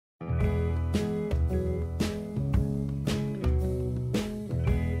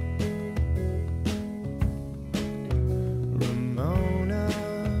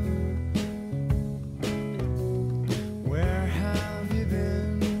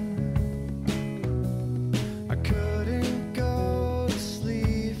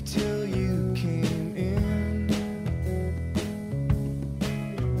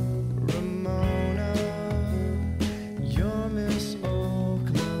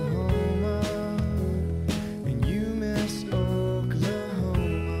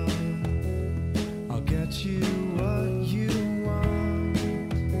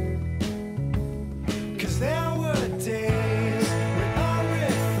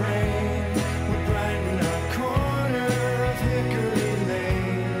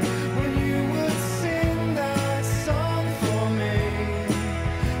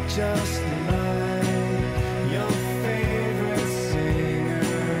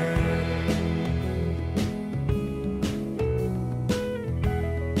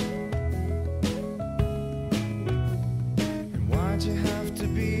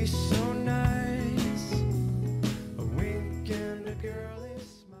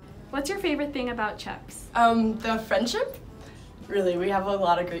What's your favorite thing about CHEPS? The friendship. Really, we have a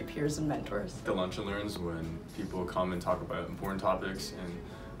lot of great peers and mentors. The lunch and learns when people come and talk about important topics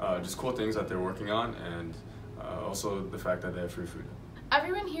and just cool things that they're working on, and also the fact that they have free food.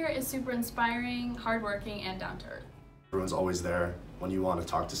 Everyone here is super inspiring, hardworking, and down to earth. Everyone's always there when you want to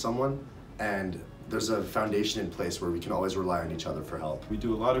talk to someone, and there's a foundation in place where we can always rely on each other for help. We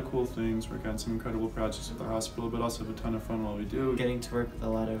do a lot of cool things, work on some incredible projects at the hospital, but also have a ton of fun while we do. Getting to work with a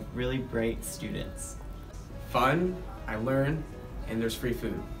lot of really bright students. Fun, I learn, and there's free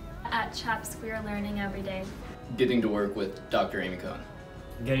food. At CHEPS, we are learning every day. Getting to work with Dr. Amy Cohn.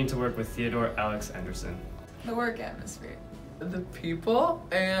 Getting to work with Theodore Alex Anderson. The work atmosphere. The people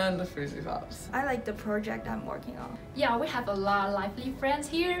and the Frizzy Pops. I like the project I'm working on. Yeah, we have a lot of lively friends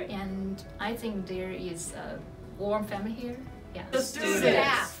here, and I think there is a warm family here. Yeah. The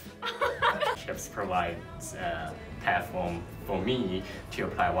students. CHEPS provides a platform for me to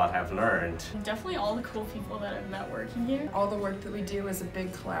apply what I've learned. Definitely all the cool people that I've met working here. All the work that we do is a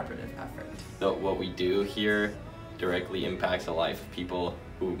big collaborative effort. So what we do here directly impacts the life of people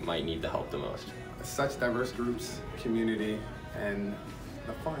who might need the help the most. Such diverse groups, community, and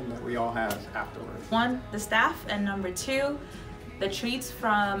the fun that we all have afterwards. 1, the staff, and number 2, the treats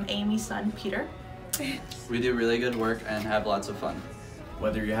from Amy's son, Peter. We do really good work and have lots of fun.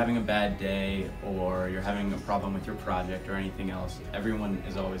 Whether you're having a bad day or you're having a problem with your project or anything else, everyone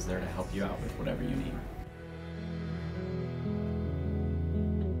is always there to help you out with whatever you need.